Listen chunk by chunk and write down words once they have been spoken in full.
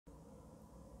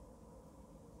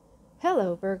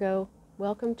Hello Virgo,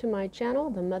 welcome to my channel,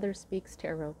 The Mother Speaks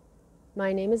Tarot.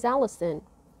 My name is Allison.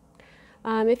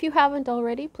 If you haven't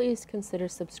already, please consider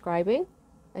subscribing.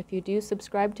 If you do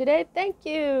subscribe today, thank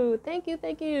you, thank you,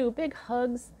 thank you. Big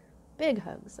hugs, big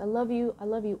hugs. I love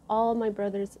you all, my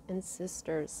brothers and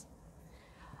sisters.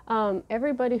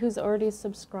 Everybody who's already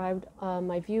subscribed,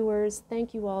 my viewers,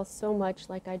 thank you all so much.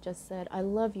 Like I just said, I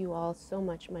love you all so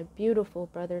much, my beautiful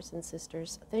brothers and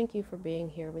sisters. Thank you for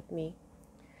being here with me.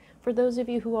 For those of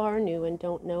you who are new and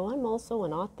don't know, I'm also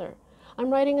an author.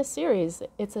 I'm writing a series.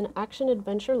 It's an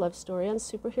action-adventure love story on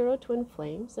superhero twin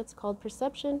flames. It's called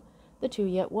Perception, The Two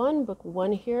Yet One, book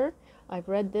 1 here. I've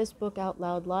read this book out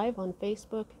loud live on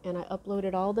Facebook, and I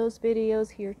uploaded all those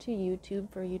videos here to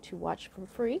YouTube for you to watch for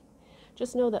free.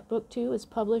 Just know that book 2 is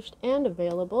published and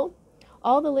available.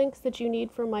 All the links that you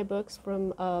need for my books,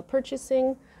 from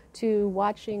purchasing to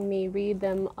watching me read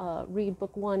them, read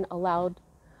book 1 aloud,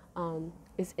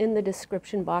 is in the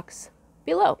description box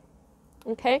below.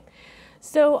 Okay,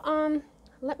 so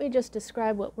let me just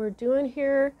describe what we're doing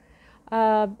here.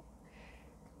 Since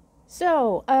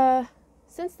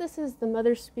this is the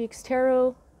Mother Speaks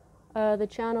Tarot, the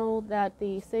channel that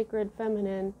the Sacred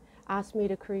Feminine asked me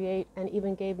to create, and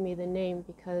even gave me the name,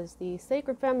 because the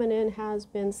Sacred Feminine has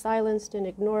been silenced and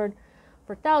ignored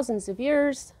for thousands of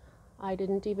years. I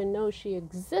didn't even know she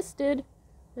existed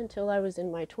until I was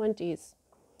in my 20s.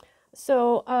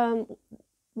 So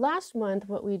last month,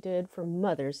 what we did for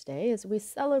Mother's Day is we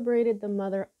celebrated the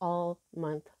mother all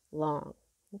month long.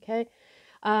 Okay,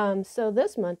 so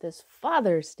this month is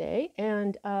Father's Day,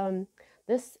 and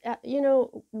this,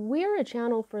 we're a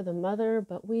channel for the mother,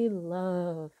 but we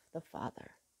love the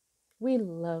father. We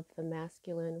love the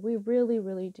masculine. We really,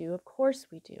 really do. Of course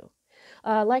we do.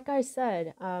 Like I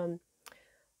said,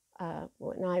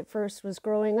 when I first was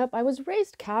growing up, I was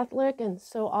raised Catholic, and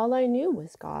so all I knew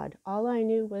was God. All I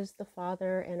knew was the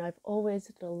Father, and I've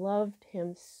always loved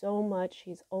him so much.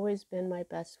 He's always been my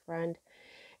best friend,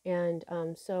 and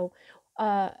so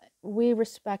we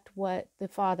respect what the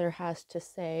Father has to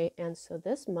say. And so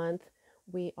this month,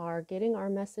 we are getting our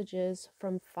messages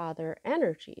from Father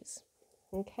energies.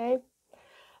 Okay?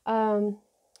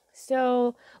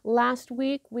 So last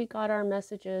week, we got our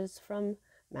messages from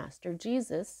Master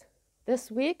Jesus.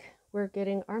 This week, we're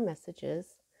getting our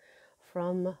messages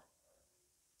from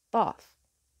Thoth.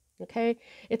 Okay?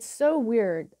 It's so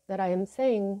weird that I am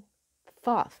saying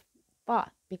Thoth,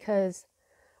 because,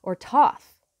 or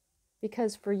Thoth,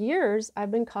 because for years,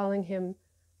 I've been calling him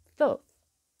Thoth.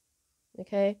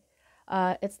 Okay?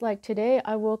 It's like today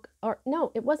I woke, or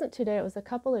no, it wasn't today, it was a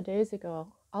couple of days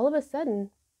ago. All of a sudden,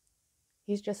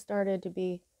 he's just started to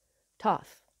be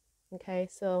Thoth. Okay?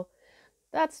 So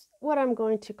that's what I'm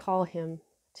going to call him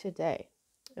today.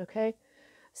 Okay,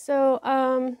 so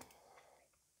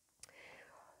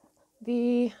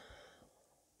the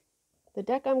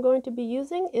deck I'm going to be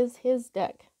using is his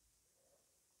deck,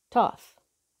 Thoth.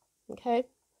 Okay,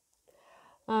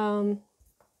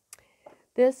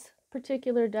 this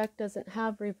particular deck doesn't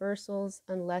have reversals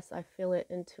unless I feel it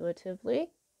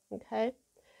intuitively. Okay,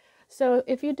 so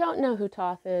if you don't know who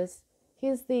Thoth is,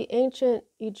 he's the ancient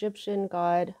Egyptian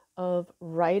god of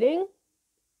writing.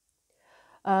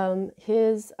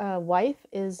 His wife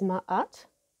is Ma'at,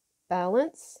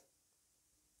 balance,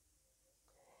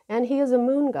 and he is a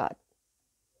moon god,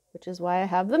 which is why I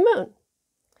have the moon.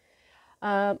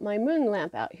 My moon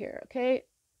lamp out here, okay?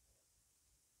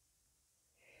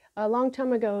 A long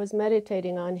time ago, I was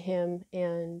meditating on him,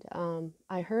 and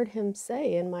I heard him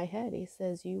say in my head, he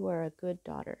says, "You are a good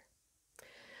daughter."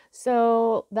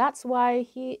 So that's why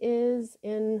he is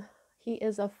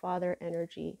a father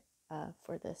energy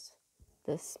for this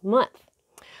month.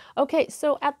 Okay,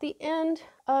 so at the end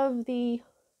of the,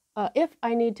 if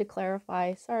I need to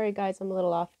clarify, sorry guys, I'm a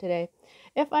little off today.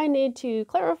 If I need to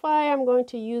clarify, I'm going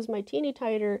to use my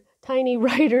tiny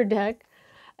writer deck.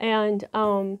 And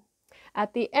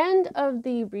at the end of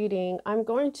the reading, I'm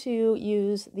going to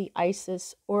use the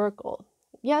Isis Oracle.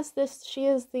 Yes, she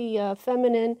is the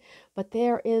feminine, but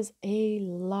there is a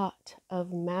lot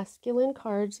of masculine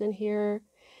cards in here.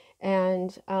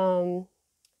 And,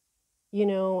 you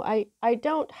know, I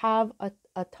don't have a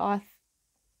Thoth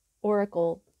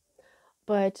oracle,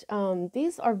 but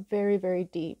these are very, very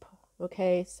deep.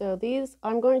 Okay, so these,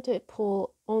 I'm going to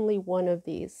pull only one of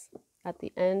these at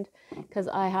the end, because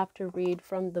I have to read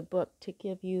from the book to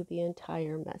give you the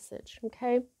entire message.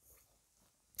 Okay.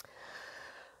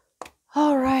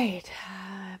 All right,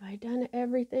 have I done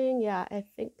everything? Yeah, I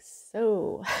think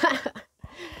so.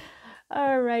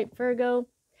 All right, Virgo.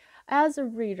 As a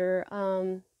reader,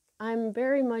 I'm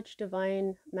very much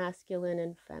divine, masculine,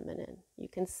 and feminine. You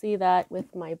can see that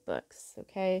with my books,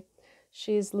 okay?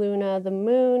 She's Luna, the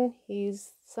moon.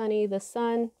 He's Sunny, the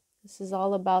sun. This is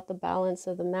all about the balance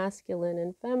of the masculine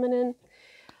and feminine.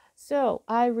 So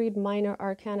I read minor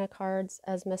arcana cards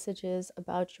as messages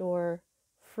about your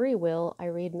free will. I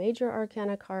read major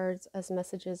arcana cards as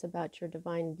messages about your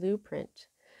divine blueprint.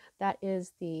 That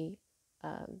is the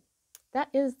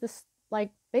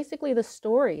like basically the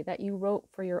story that you wrote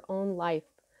for your own life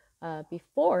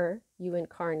before you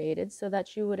incarnated, so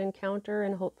that you would encounter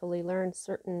and hopefully learn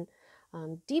certain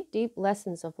deep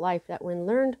lessons of life that, when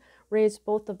learned, raise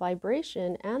both the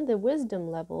vibration and the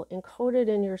wisdom level encoded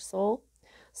in your soul.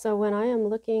 So when I am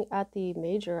looking at the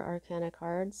major arcana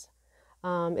cards,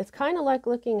 it's kind of like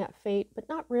looking at fate, but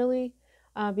not really,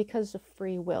 because of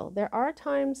free will. There are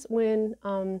times when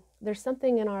there's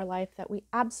something in our life that we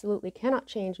absolutely cannot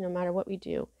change no matter what we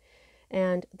do.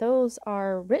 And those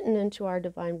are written into our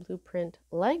divine blueprint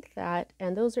like that.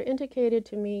 And those are indicated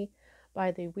to me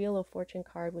by the Wheel of Fortune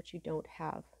card, which you don't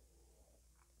have.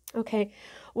 Okay,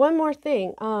 one more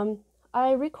thing.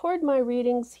 I record my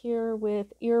readings here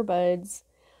with earbuds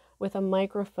with a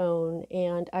microphone,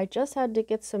 and I just had to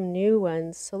get some new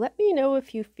ones. So let me know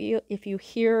if you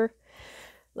hear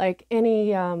like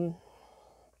any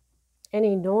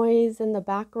noise in the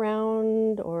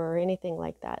background or anything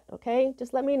like that. Okay,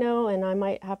 just let me know, and I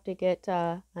might have to get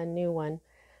a new one,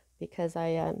 because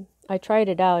I tried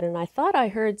it out and I thought I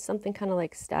heard something kind of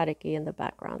like staticky in the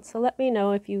background. So let me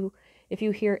know if you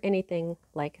hear anything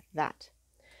like that.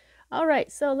 All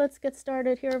right, so let's get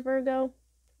started here, Virgo.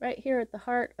 Right here at the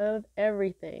heart of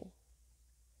everything,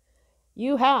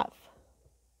 you have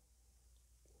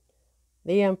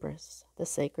the Empress, the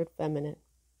sacred feminine.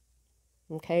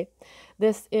 Okay,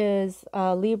 this is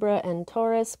Libra and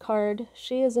Taurus card.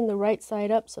 She is in the right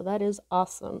side up, so that is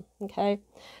awesome. Okay,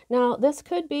 now this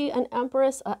could be an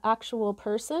Empress, an actual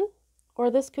person,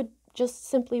 or this could just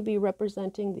simply be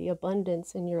representing the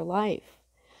abundance in your life.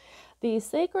 The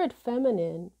sacred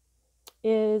feminine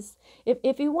is,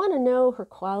 if you want to know her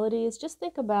qualities, just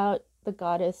think about the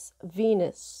goddess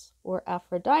Venus or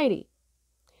Aphrodite.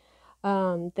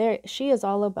 She is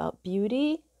all about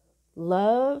beauty,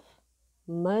 love,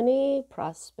 money,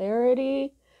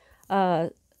 prosperity,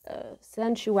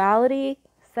 sensuality,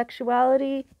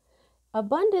 sexuality,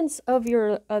 abundance of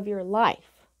your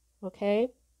life. Okay,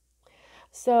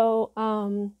 so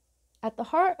at the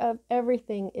heart of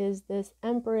everything is this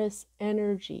Empress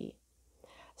energy.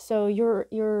 So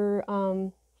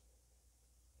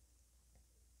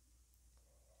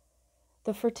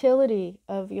the fertility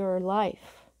of your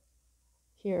life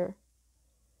here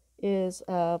is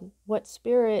what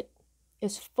Spirit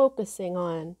is focusing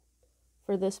on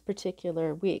for this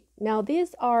particular week. Now,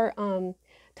 these are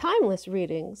timeless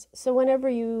readings, so whenever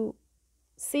you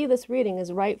see this reading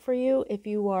is right for you, if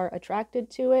you are attracted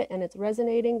to it and it's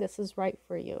resonating, this is right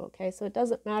for you. Okay, so it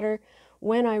doesn't matter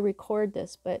when I record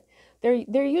this, but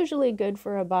they're usually good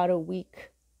for about a week.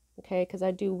 Okay, because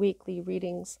I do weekly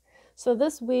readings. So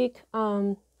this week,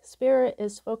 Spirit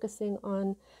is focusing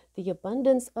on the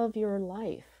abundance of your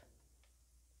life.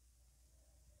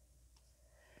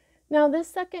 Now, this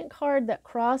second card that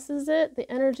crosses it,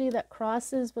 the energy that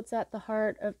crosses what's at the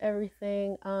heart of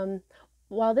everything,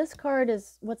 while this card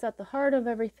is what's at the heart of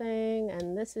everything,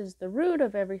 and this is the root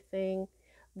of everything,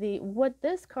 what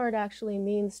this card actually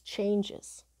means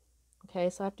changes. Okay,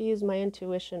 so I have to use my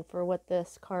intuition for what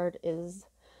this card is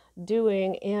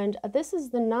doing, and this is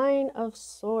the Nine of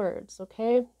Swords.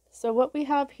 Okay, so what we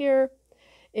have here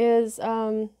is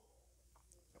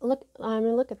look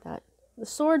at that. The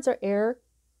swords are air,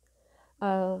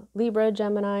 Libra,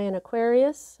 Gemini, and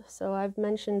Aquarius. So I've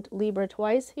mentioned Libra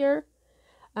twice here.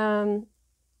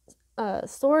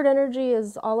 Sword energy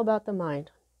is all about the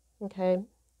mind. Okay,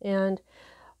 and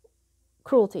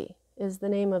cruelty is the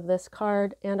name of this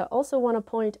card. And I also want to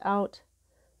point out,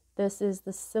 this is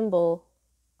the symbol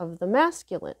of the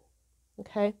masculine.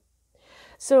 Okay,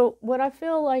 so what I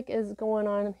feel like is going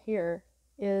on here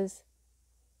is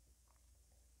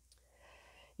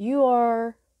you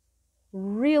are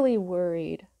really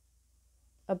worried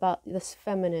about this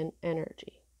feminine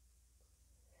energy.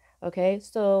 Okay,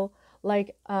 so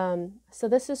like so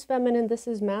this is feminine, this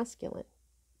is masculine.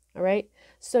 All right,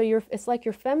 so it's like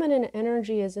your feminine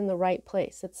energy is in the right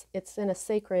place. It's in a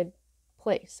sacred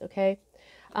place. Okay,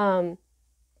 but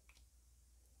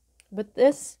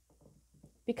this,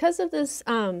 because of this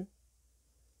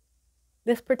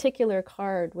this particular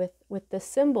card with the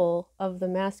symbol of the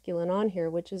masculine on here,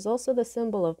 which is also the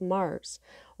symbol of Mars.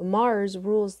 Mars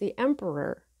rules the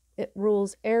Emperor. It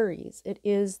rules Aries. It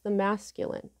is the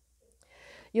masculine.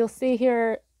 You'll see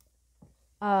here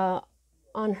on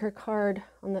her card,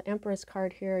 on the Empress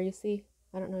card here, you see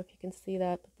I don't know if you can see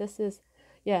that, but this is,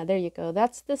 yeah, there you go.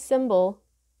 That's the symbol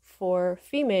for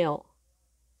female,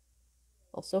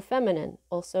 also feminine,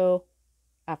 also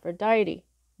Aphrodite,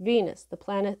 Venus, the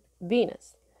planet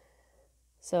Venus.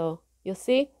 So you'll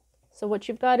see. So what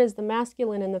you've got is the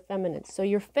masculine and the feminine. So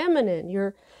your feminine,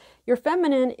 your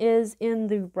feminine is in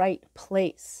the right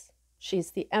place.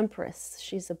 She's the empress.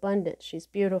 She's abundant. She's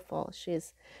beautiful.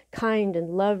 She's kind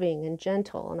and loving and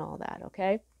gentle and all that,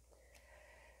 okay?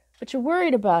 But you're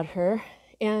worried about her,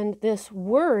 and this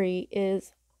worry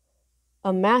is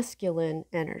a masculine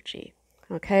energy,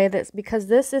 okay? That's because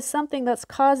this is something that's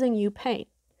causing you pain.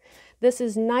 This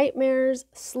is nightmares,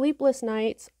 sleepless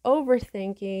nights,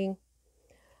 overthinking,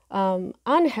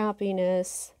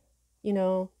 unhappiness, you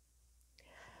know.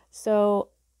 So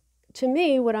to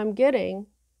me, what I'm getting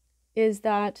is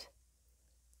that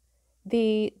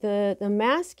the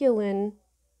masculine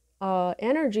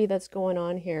energy that's going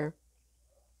on here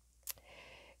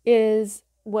is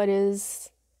what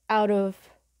is out of,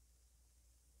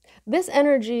 this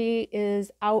energy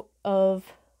is out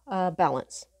of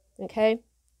balance, okay?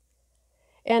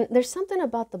 And there's something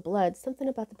about the blood,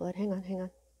 hang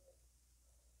on.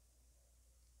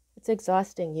 It's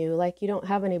exhausting you, like you don't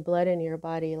have any blood in your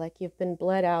body, like you've been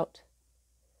bled out,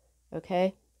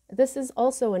 okay? This is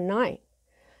also a 9.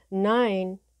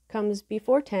 9 comes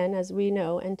before 10, as we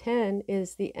know, and 10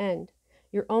 is the end.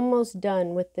 You're almost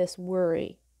done with this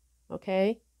worry,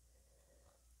 okay?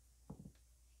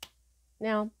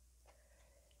 Now,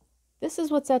 this is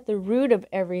what's at the root of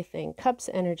everything. Cups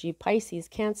energy, Pisces,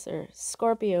 Cancer,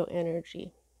 Scorpio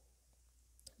energy.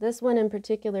 This one in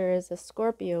particular is a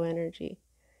Scorpio energy.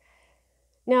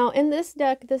 Now, in this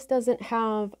deck, this doesn't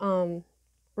have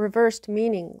reversed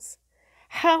meanings.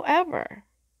 However,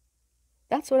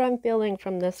 that's what I'm feeling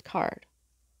from this card,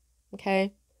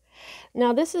 okay?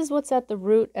 Now, this is what's at the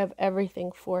root of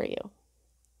everything for you,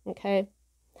 okay?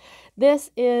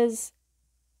 This is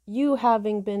you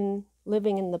having been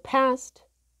living in the past,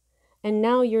 and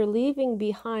now you're leaving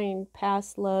behind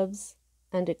past loves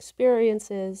and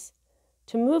experiences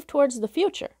to move towards the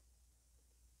future,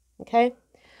 okay?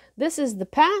 This is the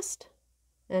past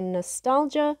and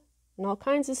nostalgia and all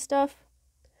kinds of stuff.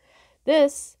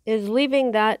 This is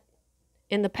leaving that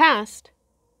in the past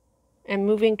and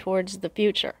moving towards the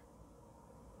future.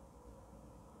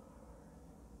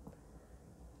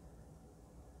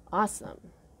 Awesome.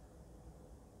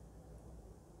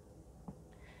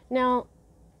 Now,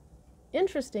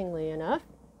 interestingly enough,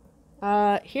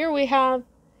 here we have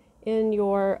in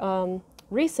your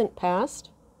recent past,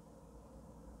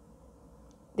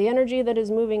 the energy that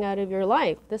is moving out of your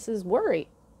life. This is worry.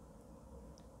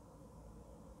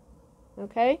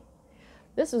 Okay?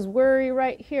 This is worry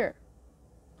right here.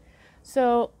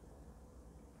 So,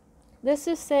 this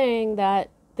is saying that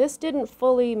this didn't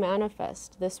fully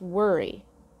manifest, this worry.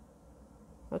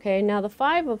 Okay, now the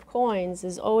 5 of coins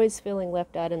is always feeling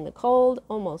left out in the cold,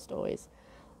 almost always.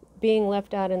 Being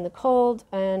left out in the cold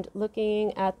and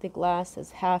looking at the glass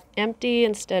as half empty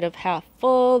instead of half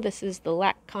full. This is the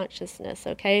lack consciousness,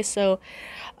 okay? So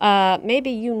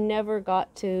maybe you never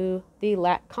got to the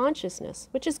lack consciousness,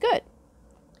 which is good.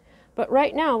 But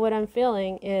right now what I'm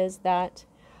feeling is that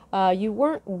you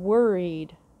weren't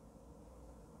worried,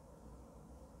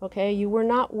 okay? You were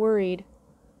not worried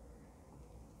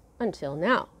until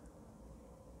now.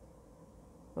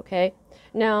 Okay,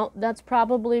 now that's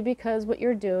probably because what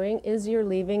you're doing is you're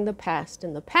leaving the past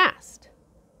in the past.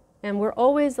 And we're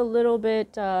always a little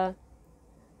bit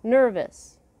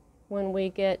nervous when we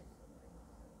get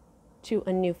to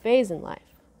a new phase in life.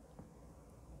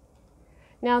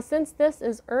 Now, since this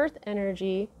is Earth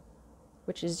energy,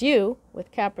 which is you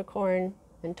with Capricorn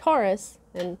and Taurus,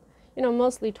 and you know,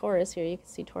 mostly Taurus here, you can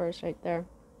see Taurus right there.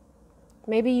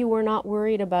 Maybe you were not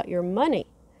worried about your money.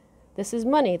 This is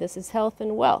money, this is health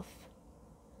and wealth.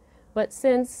 But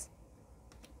since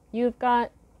you've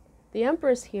got the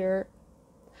Empress here,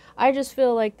 I just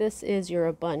feel like this is your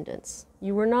abundance.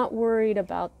 You were not worried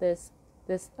about this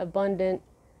abundant,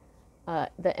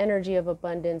 the energy of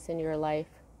abundance in your life.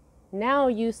 Now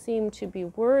you seem to be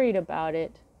worried about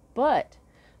it, but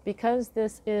because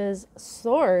this is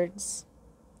swords,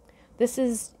 this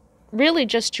is really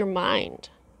just your mind.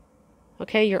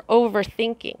 Okay, you're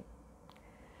overthinking.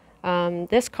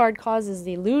 This card causes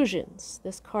illusions.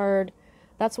 This card,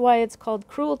 that's why it's called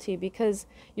cruelty, because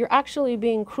you're actually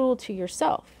being cruel to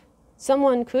yourself.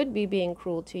 Someone could be being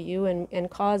cruel to you and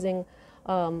causing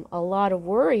a lot of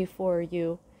worry for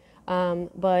you.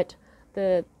 But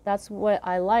that's what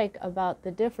I like about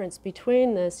the difference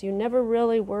between this. You never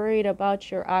really worried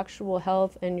about your actual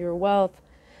health and your wealth.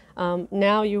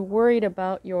 Now you're worried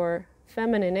about your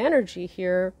feminine energy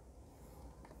here.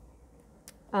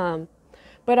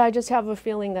 But I just have a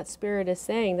feeling that Spirit is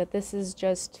saying that this is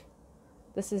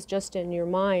just in your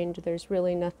mind. There's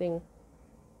really nothing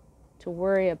to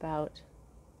worry about.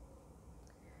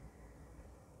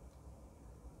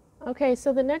 Okay,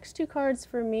 so the next two cards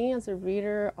for me as a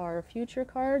reader are future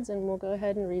cards, and we'll go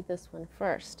ahead and read this one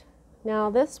first. Now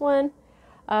this one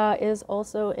is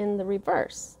also in the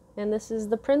reverse, and this is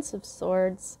the Prince of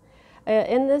Swords.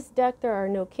 In this deck there are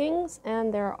no kings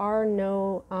and there are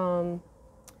no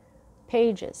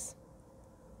pages.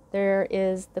 There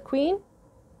is the Queen,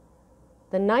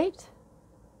 the Knight,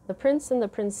 the Prince, and the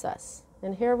Princess.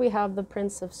 And here we have the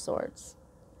Prince of Swords.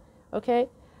 Okay,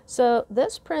 so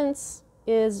this prince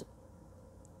is,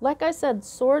 like I said,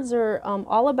 swords are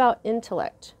all about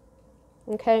intellect.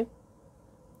 Okay,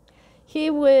 he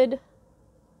would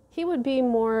be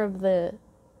more of the,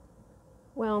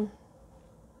 well,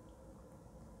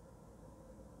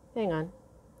 hang on,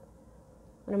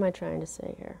 what am I trying to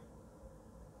say here?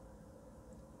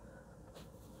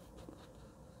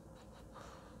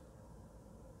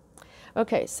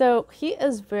 Okay, so he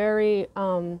is very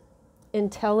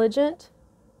intelligent.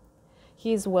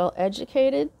 He's well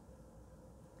educated.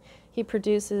 He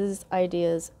produces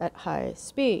ideas at high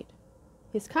speed.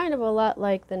 He's kind of a lot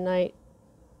like the Knight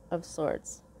of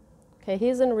Swords. Okay,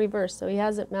 he's in reverse, so he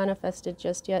hasn't manifested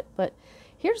just yet. But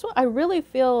here's what I really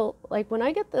feel like when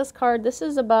I get this card. This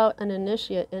is about an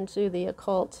initiate into the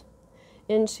occult,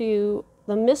 into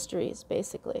the mysteries,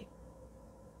 basically.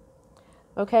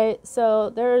 Okay, so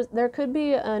there could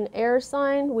be an air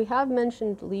sign. We have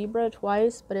mentioned Libra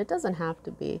twice, but it doesn't have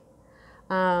to be.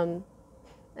 And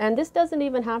this doesn't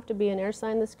even have to be an air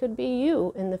sign. This could be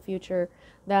you in the future.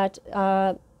 That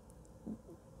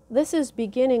this is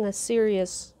beginning a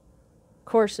serious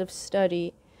course of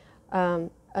study,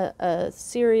 a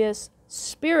serious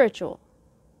spiritual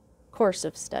course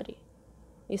of study.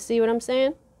 You see what I'm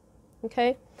saying?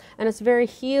 Okay? And it's very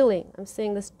healing. I'm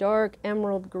seeing this dark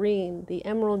emerald green, the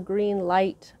emerald green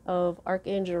light of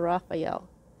Archangel Raphael.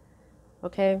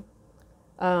 Okay?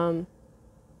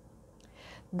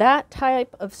 That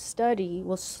type of study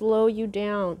will slow you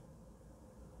down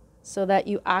so that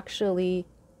you actually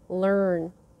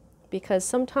learn. Because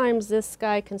sometimes this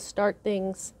guy can start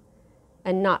things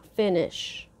and not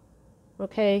finish.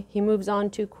 Okay? He moves on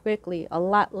too quickly, a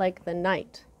lot like the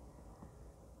Knight.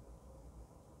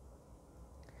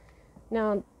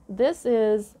 Now, this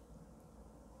is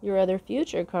your other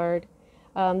future card.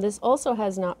 This also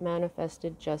has not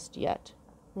manifested just yet.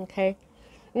 Okay?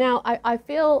 Now, I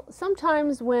feel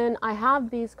sometimes when I have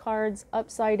these cards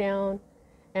upside down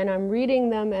and I'm reading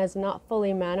them as not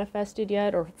fully manifested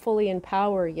yet or fully in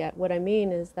power yet, what I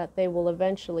mean is that they will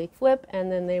eventually flip and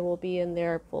then they will be in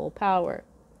their full power.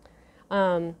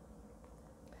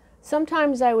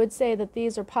 Sometimes I would say that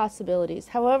these are possibilities.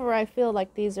 However, I feel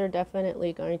like these are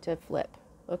definitely going to flip.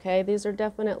 Okay, these are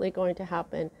definitely going to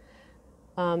happen.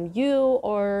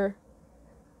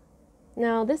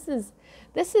 Now this is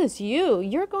you.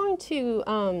 You're going to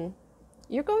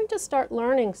start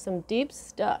learning some deep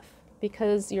stuff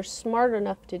because you're smart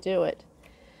enough to do it,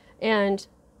 and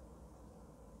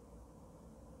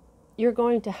you're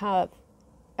going to have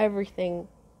everything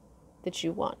that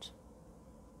you want.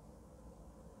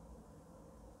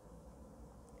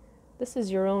 This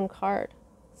is your own card.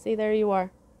 See, there you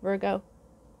are, Virgo.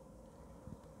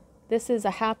 This is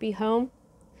a happy home.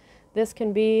 This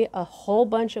can be a whole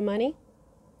bunch of money.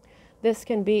 This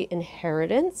can be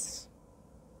inheritance.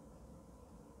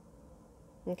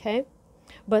 Okay?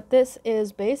 But this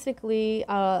is basically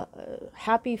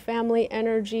happy family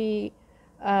energy.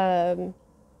 I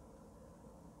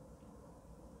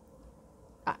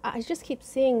just keep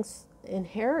seeing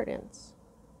inheritance.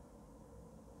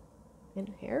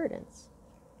 Inheritance.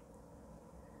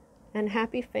 And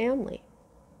happy family.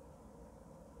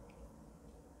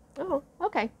 Oh,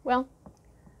 okay. Well,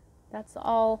 that's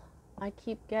all I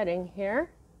keep getting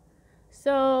here.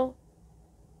 So,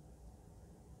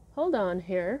 hold on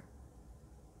here.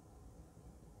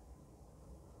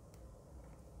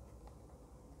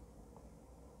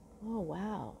 Oh,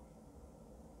 wow.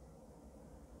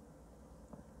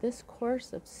 This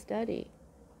course of study,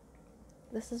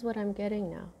 this is what I'm getting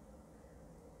now.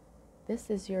 This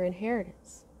is your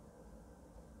inheritance.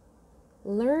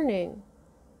 Learning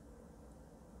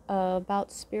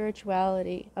about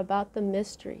spirituality, about the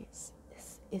mysteries,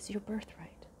 is your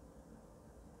birthright.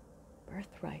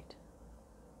 Birthright.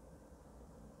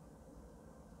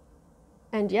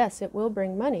 And yes, it will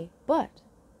bring money, but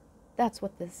that's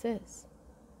what this is.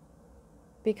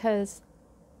 Because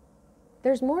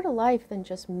there's more to life than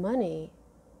just money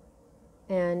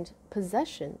and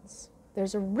possessions.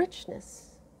 There's a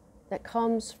richness that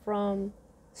comes from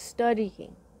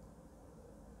studying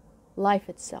life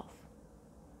itself,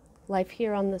 life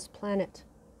here on this planet.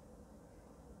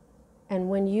 And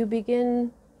when you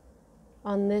begin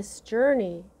on this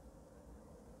journey,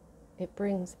 it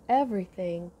brings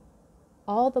everything,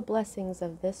 all the blessings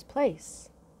of this place.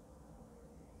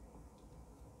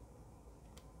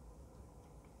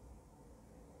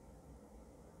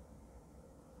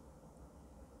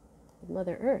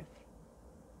 Mother Earth,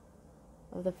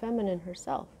 of the feminine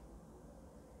herself.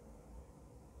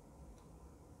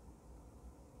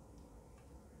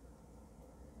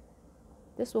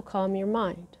 This will calm your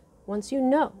mind. Once you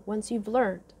know, once you've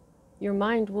learned, your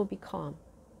mind will be calm.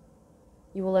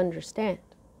 You will understand.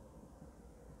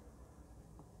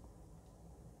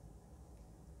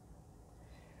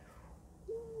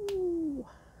 Ooh,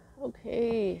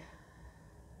 okay.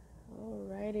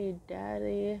 Alrighty,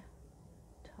 Daddy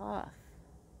Thoth.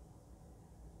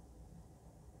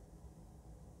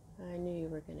 I knew you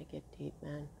were going to get deep,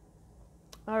 man.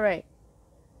 All right.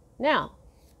 Now,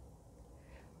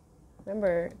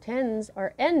 remember, 10s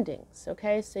are endings,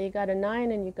 okay? So you got a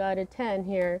 9 and you got a 10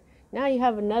 here. Now you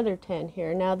have another 10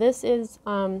 here. Now this is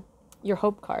your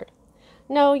hope card.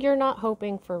 No, you're not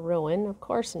hoping for ruin. Of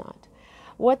course not.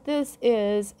 What this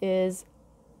is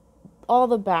all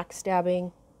the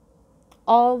backstabbing,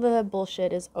 all the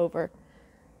bullshit is over.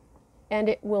 And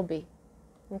it will be,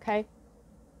 okay?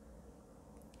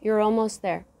 You're almost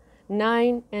there.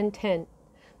 9 and 10.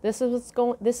 This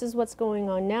is what's going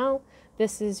on now.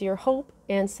 This is your hope,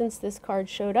 and since this card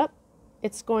showed up,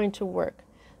 it's going to work.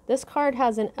 This card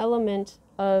has an element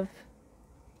of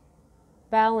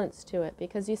balance to it,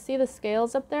 because you see the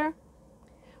scales up there?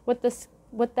 What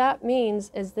that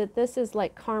means is that this is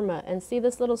like karma, and see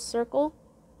this little circle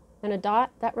and a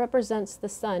dot? That represents the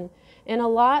sun. In a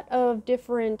lot of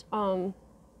different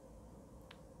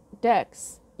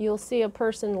decks, you'll see a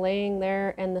person laying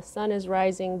there and the sun is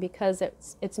rising because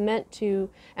it's meant to,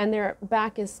 and their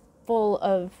back is full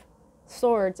of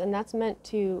swords, and that's meant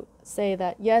to say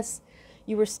that yes,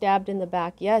 you were stabbed in the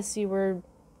back, yes, you were,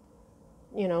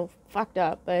 you know, fucked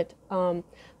up, but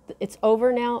it's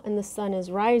over now and the sun is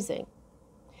rising.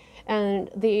 And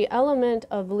the element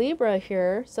of Libra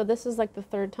here, so this is like the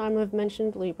third time I've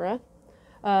mentioned Libra.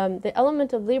 The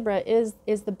element of Libra is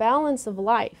the balance of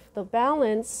life. The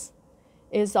balance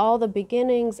is all the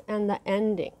beginnings and the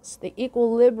endings, the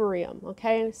equilibrium,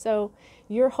 okay? So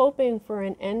you're hoping for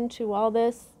an end to all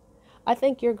this. I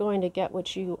think you're going to get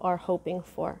what you are hoping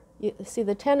for. You see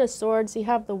the 10 of Swords, you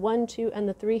have the 1, 2, and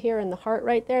the 3 here, and the heart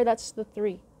right there, that's the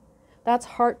 3. That's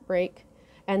heartbreak.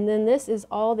 And then this is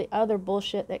all the other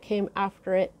bullshit that came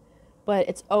after it, but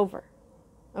it's over,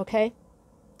 okay?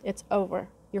 It's over.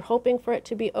 You're hoping for it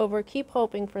to be over. Keep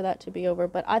hoping for that to be over.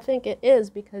 But I think it is,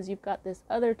 because you've got this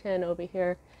other 10 over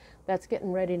here that's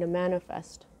getting ready to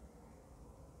manifest.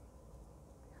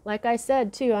 Like I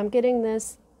said, too, I'm getting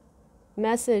this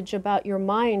message about your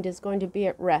mind is going to be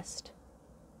at rest.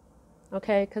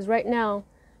 Okay? Because right now,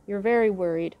 you're very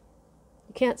worried.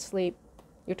 You can't sleep.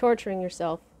 You're torturing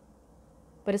yourself.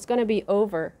 But it's going to be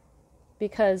over,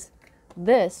 because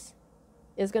this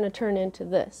is going to turn into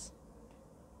this.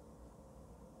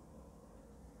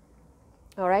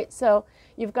 All right, so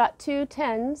you've got 2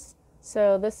 10s.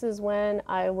 So this is when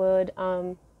I would,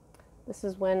 this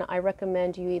is when I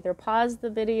recommend you either pause the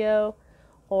video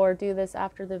or do this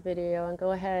after the video and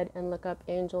go ahead and look up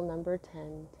angel number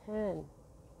 1010.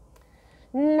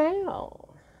 Now,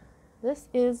 this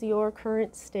is your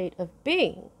current state of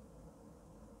being.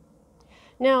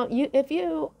 Now, if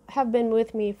you have been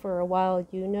with me for a while,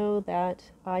 you know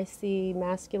that I see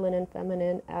masculine and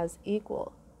feminine as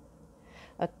equal.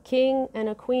 A king and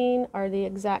a queen are the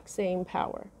exact same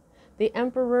power. The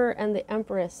emperor and the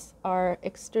empress are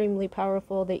extremely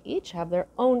powerful. They each have their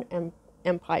own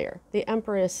empire. The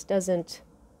empress doesn't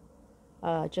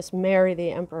just marry the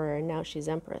emperor and now she's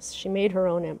empress. She made her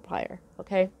own empire,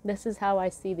 okay? This is how I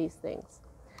see these things.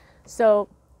 So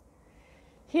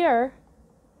here,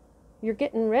 you're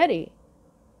getting ready.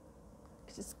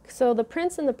 So the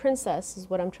prince and the princess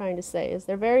is what I'm trying to say, is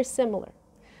they're very similar.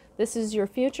 This is your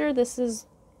future. This is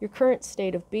your current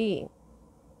state of being.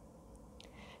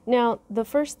 Now, the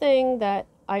first thing that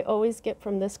I always get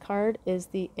from this card is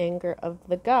the anger of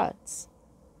the gods.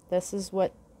 This is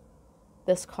what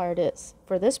this card is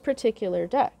for this particular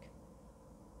deck.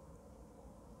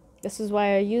 This is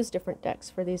why I use different decks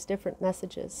for these different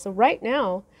messages. So right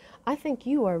now, I think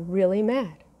you are really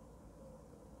mad.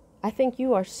 I think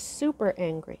you are super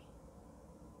angry.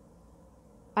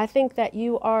 I think that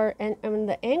you are, and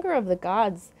the anger of the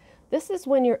gods, this is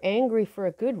when you're angry for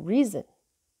a good reason.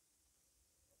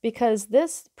 Because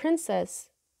this princess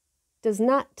does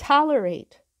not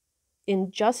tolerate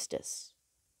injustice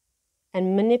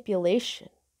and manipulation,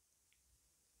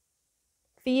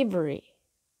 thievery,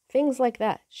 things like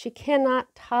that. She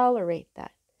cannot tolerate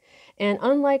that. And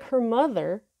unlike her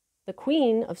mother, the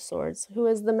Queen of Swords, who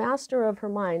is the master of her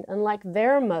mind, unlike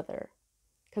their mother,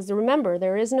 because remember,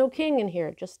 there is no king in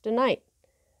here, just a knight.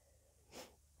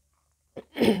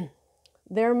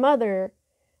 Their mother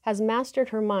has mastered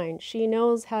her mind. She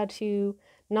knows how to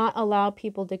not allow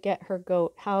people to get her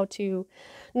goat, how to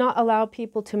not allow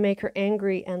people to make her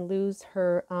angry and lose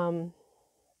her,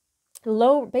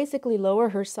 basically lower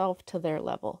herself to their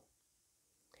level.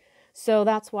 So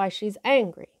that's why she's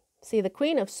angry. See, the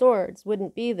Queen of Swords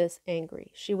wouldn't be this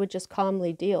angry. She would just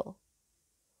calmly deal.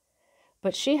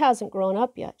 But she hasn't grown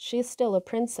up yet. She's still a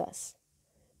princess.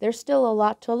 There's still a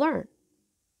lot to learn.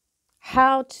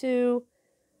 How to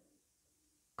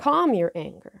calm your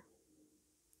anger.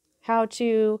 How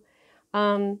to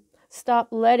stop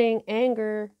letting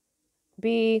anger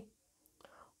be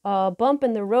a bump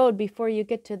in the road before you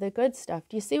get to the good stuff.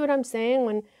 Do you see what I'm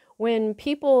saying? When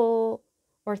people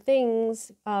or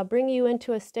things bring you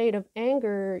into a state of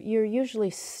anger, you're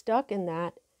usually stuck in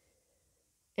that.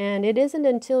 And it isn't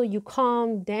until you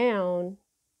calm down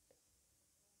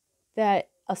that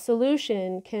a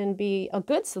solution can be, a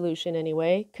good solution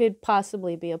anyway, could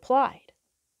possibly be applied.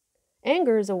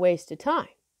 Anger is a waste of time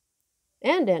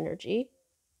and energy,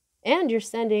 and you're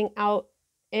sending out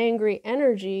angry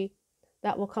energy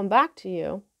that will come back to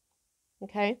you,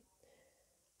 okay?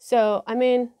 So, I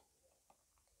mean,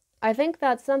 I think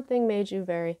that something made you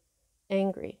very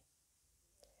angry.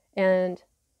 And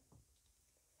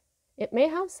it may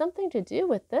have something to do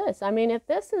with this. I mean, if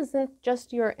this isn't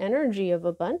just your energy of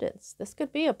abundance, this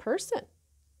could be a person.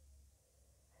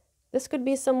 This could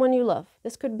be someone you love.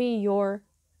 This could be your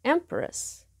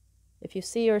empress. If you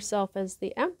see yourself as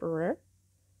the emperor,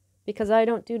 because I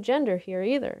don't do gender here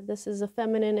either. This is a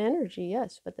feminine energy,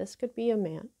 yes, but this could be a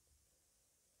man.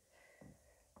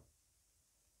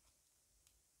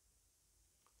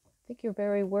 I think you're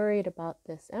very worried about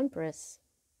this empress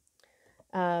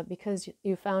because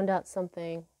you found out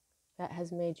something that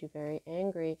has made you very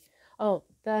angry. Oh,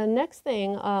 the next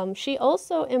thing, she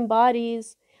also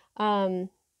embodies the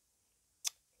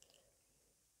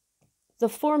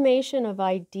formation of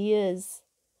ideas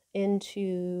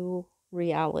into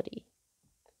reality.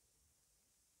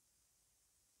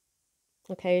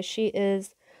 Okay, she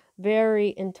is very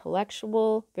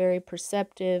intellectual, very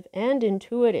perceptive, and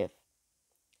intuitive.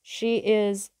 She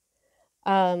is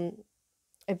a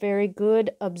very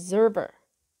good observer.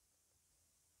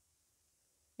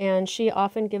 And she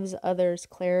often gives others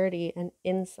clarity and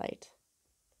insight.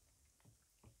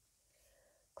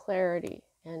 Clarity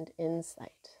and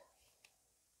insight.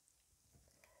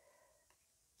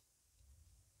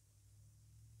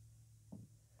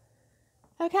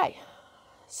 Okay,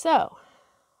 so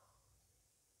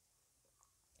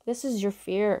this is your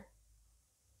fear.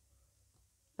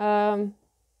 All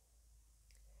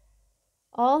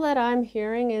that I'm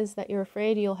hearing is that you're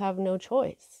afraid you'll have no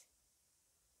choice.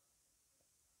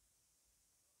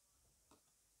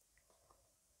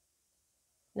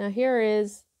 Now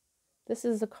this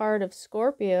is a card of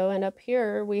Scorpio, and up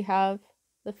here we have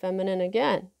the feminine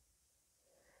again.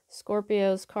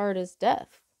 Scorpio's card is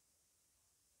death.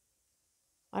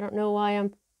 I don't know why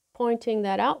I'm pointing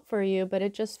that out for you, but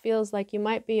it just feels like you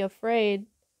might be afraid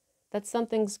that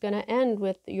something's going to end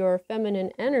with your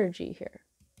feminine energy here.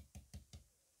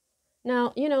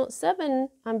 Now, you know, 7,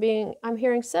 I'm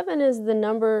hearing 7 is the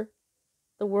number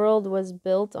the world was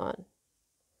built on.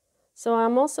 So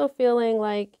I'm also feeling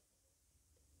like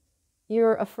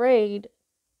you're afraid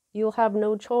you'll have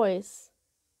no choice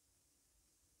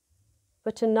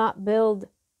but to not build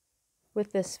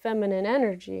with this feminine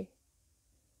energy,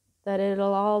 that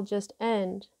it'll all just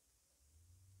end.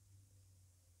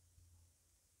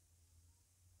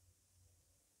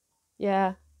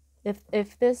 Yeah.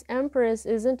 If this Empress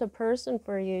isn't a person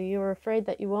for you, you're afraid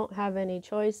that you won't have any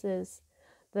choices,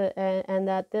 and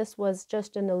that this was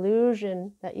just an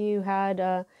illusion, that you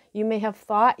had, you may have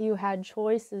thought you had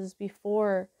choices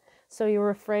before, so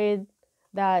you're afraid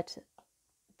that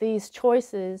these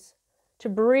choices to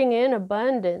bring in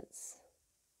abundance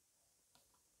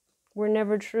were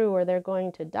never true, or they're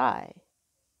going to die.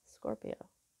 Scorpio,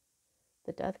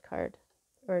 the death card,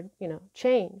 or, you know,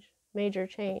 change, major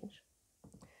change.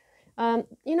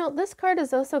 You know, this card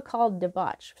is also called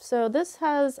debauch. So this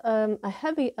has a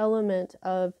heavy element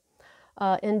of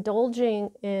indulging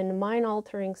in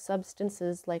mind-altering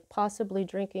substances, like possibly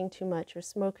drinking too much or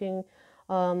smoking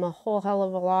a whole hell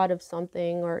of a lot of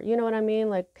something, or, you know what I mean,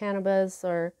 like cannabis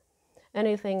or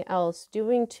anything else.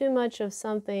 Doing too much of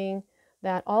something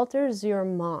that alters your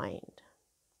mind.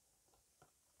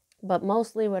 But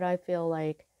mostly what I feel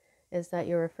like is that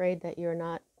you're afraid that you're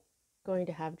not going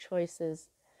to have choices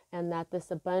and that this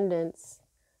abundance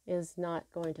is not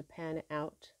going to pan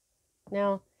out.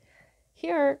 Now,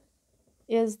 here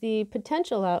is the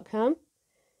potential outcome,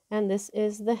 and this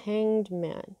is the Hanged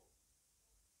Man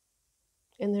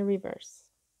in the reverse.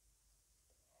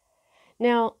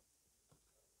 Now,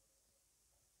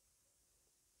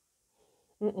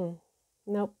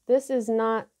 nope, this is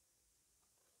not.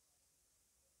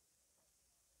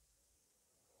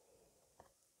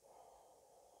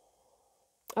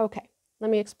 Okay, let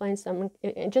me explain something,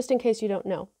 just in case you don't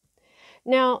know.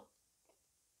 Now,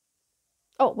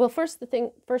 oh, well, first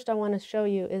I want to show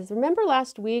you is, remember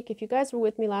last week, if you guys were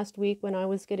with me last week when I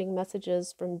was getting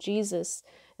messages from Jesus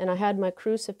and I had my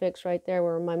crucifix right there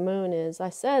where my moon is, I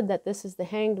said that this is the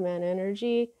Hanged Man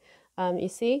energy. You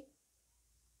see?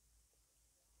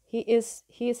 He's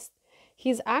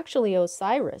actually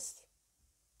Osiris.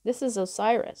 This is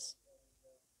Osiris.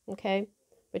 Okay?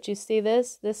 But you see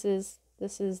this? This is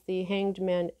the Hanged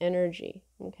Man energy.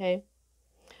 Okay?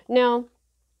 Now,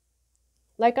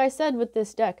 like I said with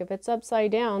this deck, if it's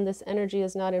upside down, this energy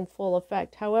is not in full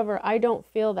effect. However, I don't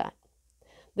feel that.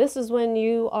 This is when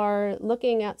you are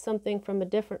looking at something from a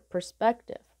different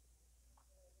perspective.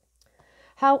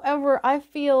 However, I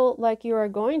feel like you are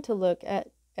going to look at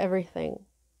everything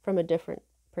from a different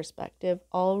perspective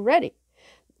already.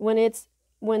 When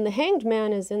the Hanged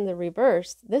Man is in the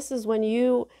reverse, this is when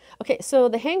you, okay, so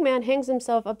the Hanged Man hangs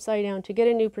himself upside down to get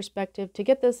a new perspective, to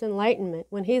get this enlightenment.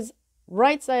 When he's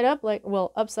right side up, like,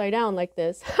 well, upside down like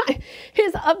this,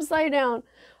 he's upside down,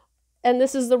 and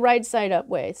this is the right side up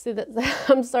way. See that?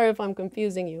 I'm sorry if I'm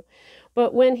confusing you,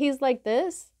 but when he's like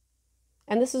this,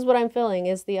 and this is what I'm feeling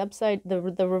is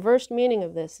the reversed meaning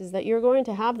of this is that you're going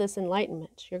to have this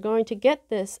enlightenment. You're going to get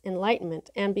this enlightenment,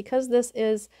 and because this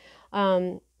is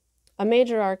a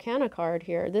major arcana card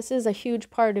here, this is a huge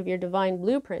part of your divine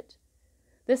blueprint.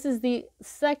 This is the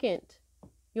second.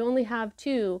 You only have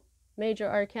 2 major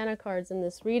arcana cards in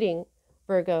this reading,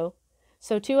 Virgo.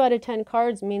 So 2 out of 10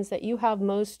 cards means that you have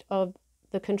most of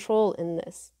the control in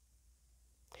this.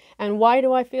 And why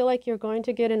do I feel like you're going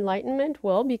to get enlightenment?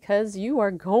 Well, because you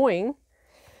are going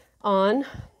on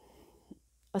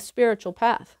a spiritual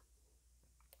path.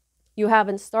 You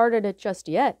haven't started it just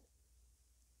yet,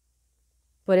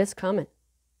 but it's coming.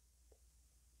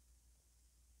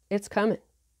 It's coming.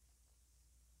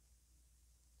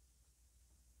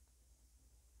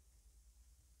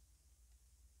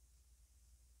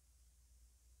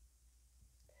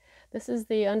 This is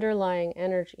the underlying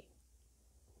energy.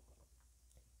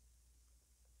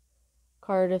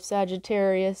 Card of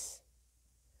Sagittarius,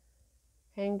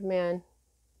 Hanged Man.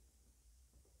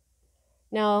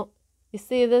 Now, you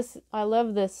see this, I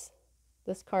love this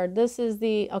card. This is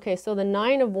okay, so the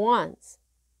 9 of Wands.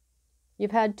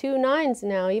 You've had 2 9s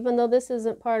now, even though this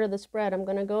isn't part of the spread. I'm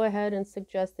going to go ahead and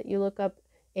suggest that you look up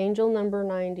angel number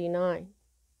 99.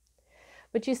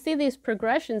 But you see these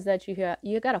progressions that you got.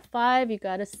 You got a 5, you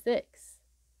got a 6.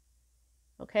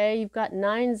 Okay, you've got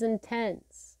 9s and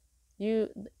 10s. You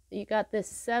got this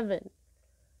 7.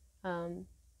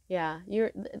 Yeah,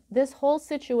 this whole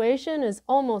situation is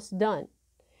almost done.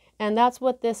 And that's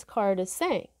what this card is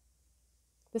saying.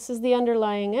 This is the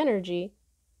underlying energy.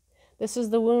 This is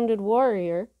the Wounded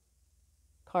Warrior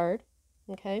card.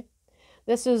 Okay,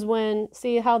 this is when,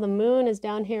 see how the moon is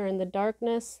down here in the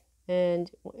darkness,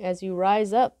 and as you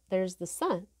rise up, there's the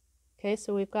sun. Okay,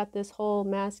 so we've got this whole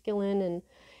masculine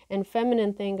and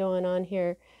feminine thing going on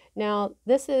here. Now,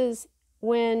 this is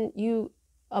when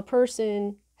a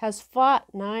person has fought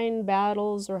 9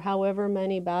 battles or however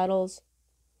many battles,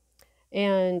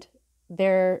 and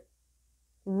they're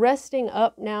resting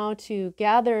up now to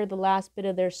gather the last bit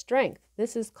of their strength.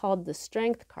 This is called the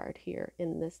Strength card here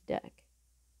in this deck.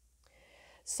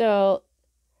 So,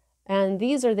 and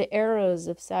these are the arrows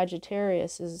of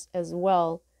Sagittarius as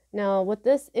well. Now, what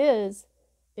this is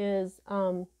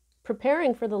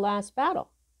preparing for the last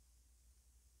battle.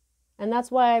 And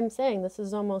that's why I'm saying this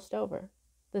is almost over.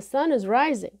 The sun is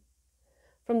rising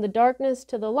from the darkness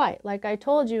to the light. Like I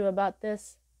told you about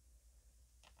this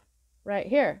right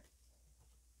here.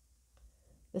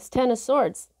 This 10 of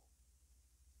Swords.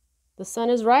 The sun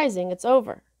is rising. It's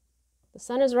over. The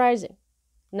sun is rising.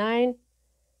 9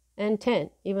 and 10,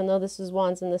 even though this is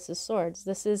Wands and this is Swords.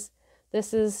 This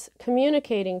is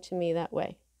communicating to me that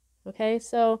way. Okay,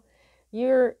 so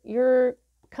you're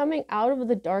coming out of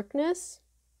the darkness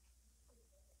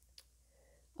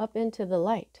up into the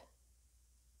light.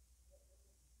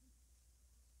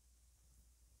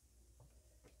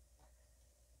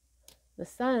 The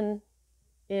sun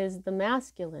is the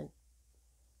masculine.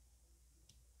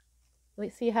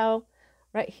 Let's see how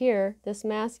right here, this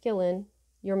masculine,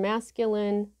 your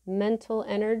masculine mental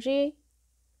energy,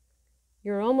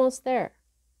 you're almost there.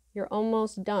 You're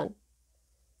almost done.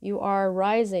 You are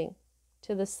rising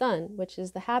to the sun, which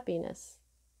is the happiness.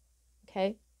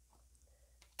 Okay?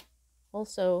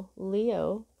 Also,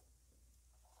 Leo.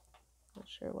 Not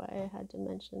sure why I had to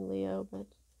mention Leo, but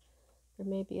there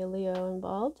may be a Leo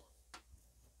involved.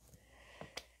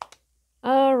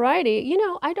 Alrighty, you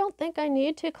know, I don't think I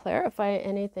need to clarify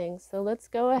anything, so let's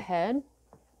go ahead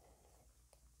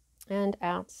and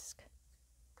ask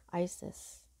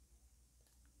Isis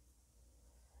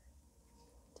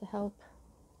to help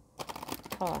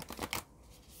Thoth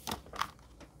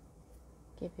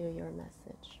give you your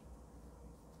message.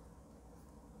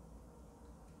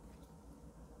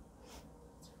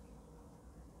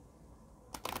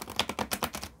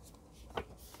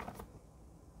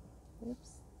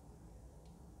 Oops.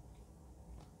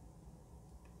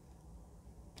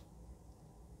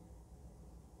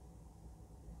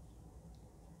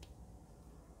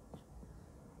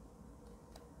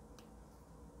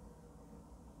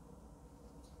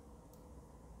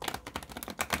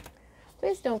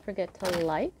 Please don't forget to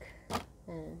like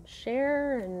and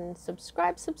share and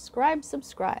subscribe,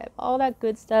 all that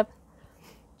good stuff.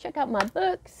 Check out my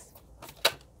books.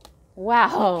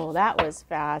 Wow, that was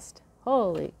fast.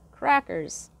 Holy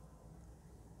crackers.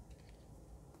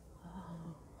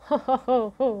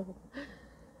 Oh,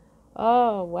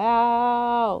 oh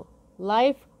wow.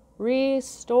 Life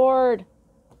restored.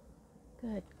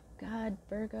 Good God,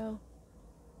 Virgo.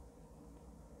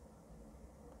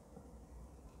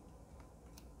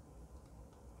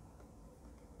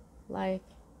 Life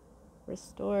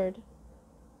restored.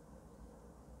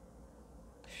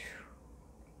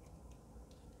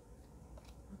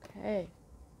 Okay.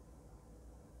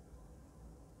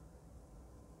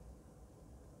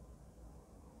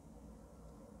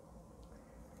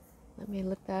 Let me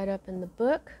look that up in the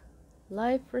book.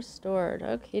 Life restored.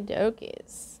 Okie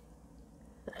dokies.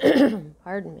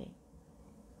 Pardon me.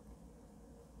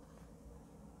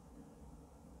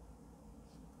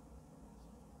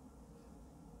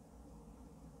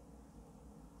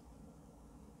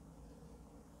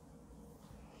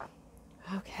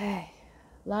 Okay,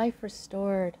 life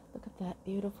restored. Look at that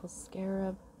beautiful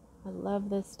scarab. I love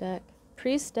this deck.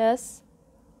 Priestess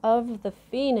of the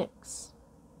Phoenix.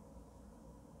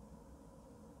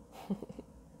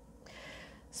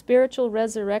 Spiritual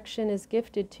resurrection is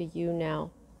gifted to you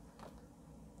now.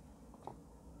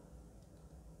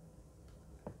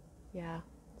 Yeah,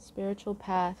 spiritual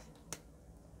path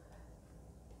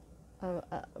of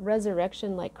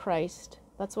resurrection like Christ.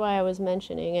 That's why I was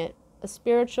mentioning it. A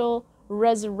spiritual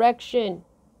resurrection.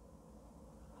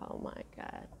 Oh my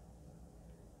God.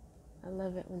 I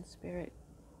love it when spirit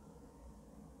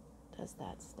does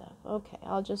that stuff. Okay,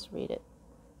 I'll just read it.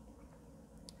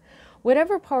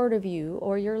 Whatever part of you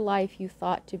or your life you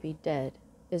thought to be dead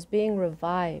is being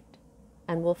revived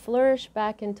and will flourish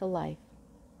back into life.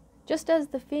 Just as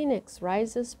the phoenix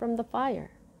rises from the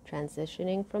fire,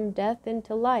 transitioning from death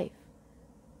into life,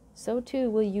 so too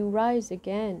will you rise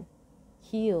again,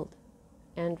 healed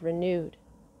and renewed.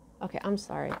 Okay, I'm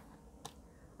sorry.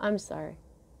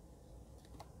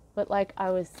 But like I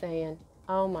was saying,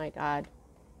 oh my God.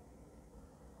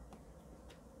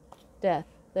 Death,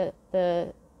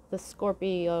 the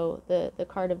Scorpio, the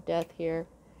card of death here,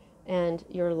 and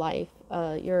your life,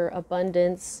 your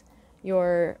abundance,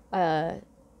 your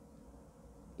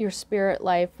spirit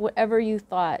life, whatever you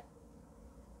thought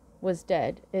was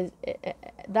dead,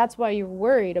 that's why you're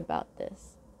worried about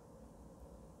this.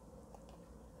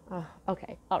 Oh,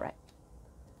 okay, all right.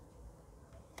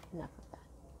 Enough of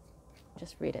that.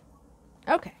 Just read it.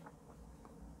 Okay.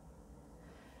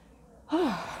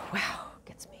 Oh, wow,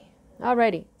 gets me.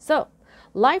 Alrighty, so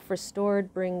life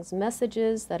restored brings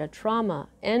messages that a trauma,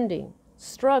 ending,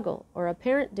 struggle, or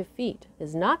apparent defeat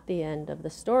is not the end of the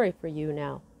story for you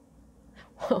now.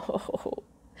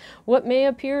 What may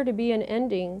appear to be an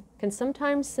ending can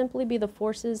sometimes simply be the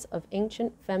forces of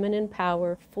ancient feminine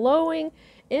power flowing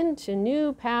into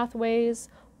new pathways,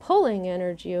 pulling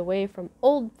energy away from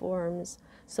old forms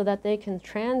so that they can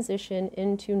transition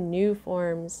into new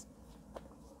forms.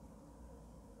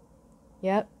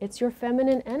 Yep, it's your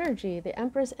feminine energy, the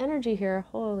Empress energy here.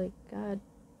 Holy God.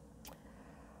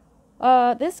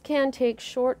 This can take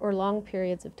short or long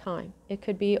periods of time. It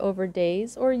could be over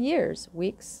days or years,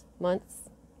 weeks, months,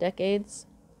 decades.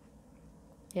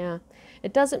 Yeah,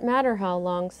 it doesn't matter how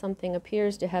long something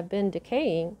appears to have been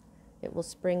decaying. It will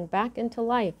spring back into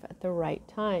life at the right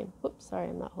time. Oops, sorry,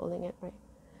 I'm not holding it right.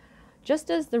 Just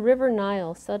as the river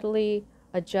Nile subtly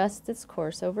adjusts its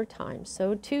course over time,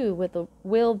 so too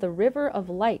will the river of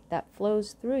light that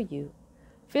flows through you,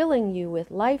 filling you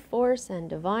with life force and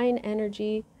divine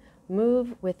energy,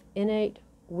 move with innate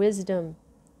wisdom.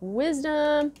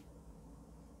 Wisdom!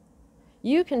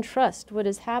 You can trust what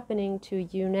is happening to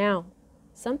you now.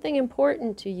 Something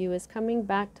important to you is coming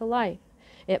back to life.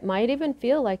 It might even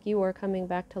feel like you are coming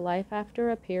back to life after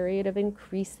a period of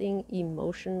increasing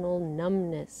emotional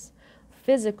numbness,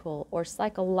 physical or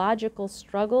psychological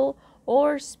struggle,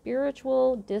 or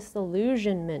spiritual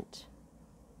disillusionment.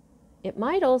 It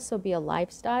might also be a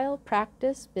lifestyle,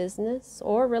 practice, business,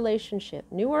 or relationship,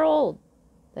 new or old,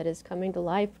 that is coming to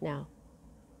life now.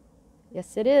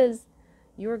 Yes, it is.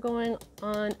 You are going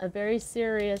on a very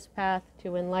serious path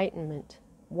to enlightenment.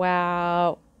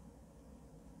 Wow.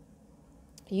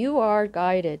 You are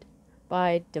guided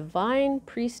by divine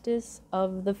priestess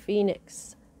of the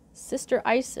Phoenix, Sister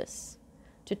Isis,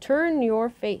 to turn your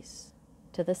face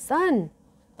to the sun.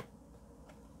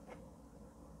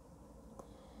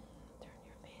 Turn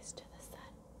your face to the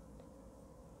sun.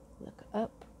 Look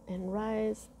up and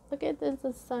rise. Look at this,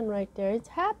 the sun right there. It's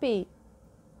happy.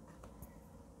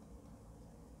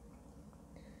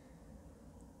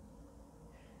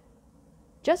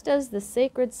 Just as the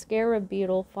sacred scarab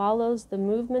beetle follows the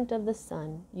movement of the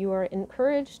sun, you are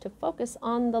encouraged to focus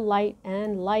on the light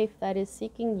and life that is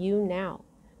seeking you now.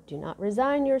 Do not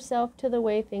resign yourself to the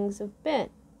way things have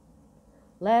been.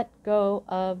 Let go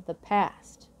of the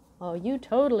past. Oh, you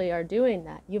totally are doing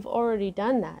that. You've already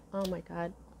done that. Oh my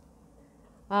God.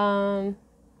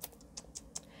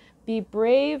 Be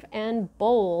brave and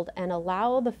bold and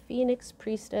allow the Phoenix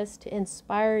priestess to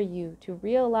inspire you to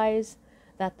realize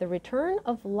that the return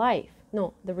of life,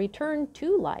 the return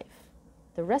to life,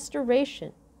 the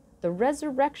restoration, the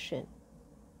resurrection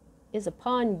is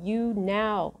upon you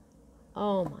now.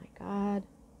 Oh my God.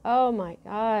 Oh my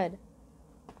God.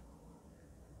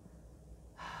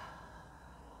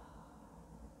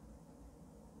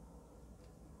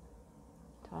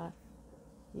 Thoth,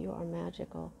 you are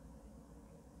magical.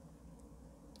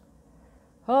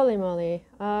 Holy moly.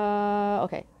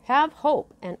 Okay. Have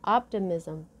hope and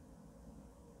optimism.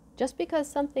 Just because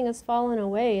something has fallen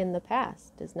away in the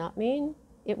past does not mean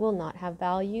it will not have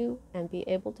value and be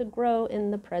able to grow in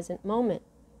the present moment.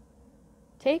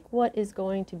 Take what is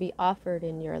going to be offered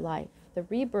in your life, the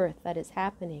rebirth that is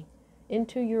happening,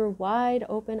 into your wide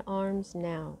open arms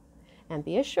now, and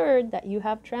be assured that you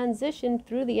have transitioned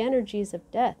through the energies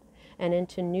of death and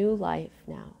into new life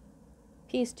now.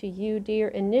 Peace to you, dear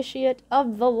initiate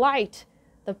of the light.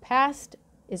 The past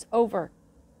is over.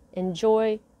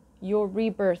 Enjoy your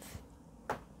rebirth.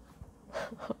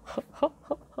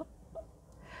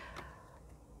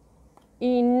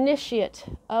 Initiate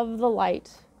of the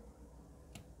light.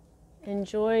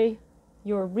 Enjoy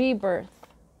your rebirth.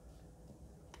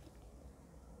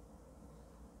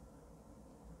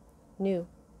 New.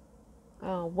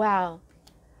 Oh, wow.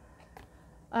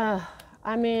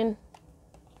 I mean,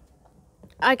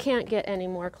 I can't get any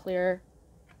more clear.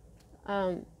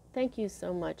 Thank you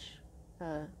so much,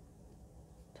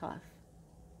 Thoth.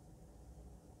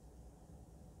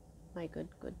 My good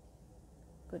friend.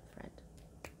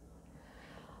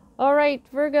 All right,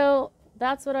 Virgo,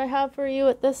 that's what I have for you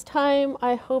at this time.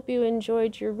 I hope you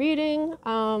enjoyed your reading.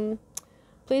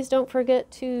 Please don't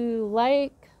forget to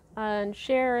like and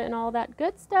share and all that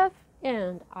good stuff,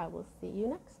 and I will see you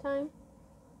next time.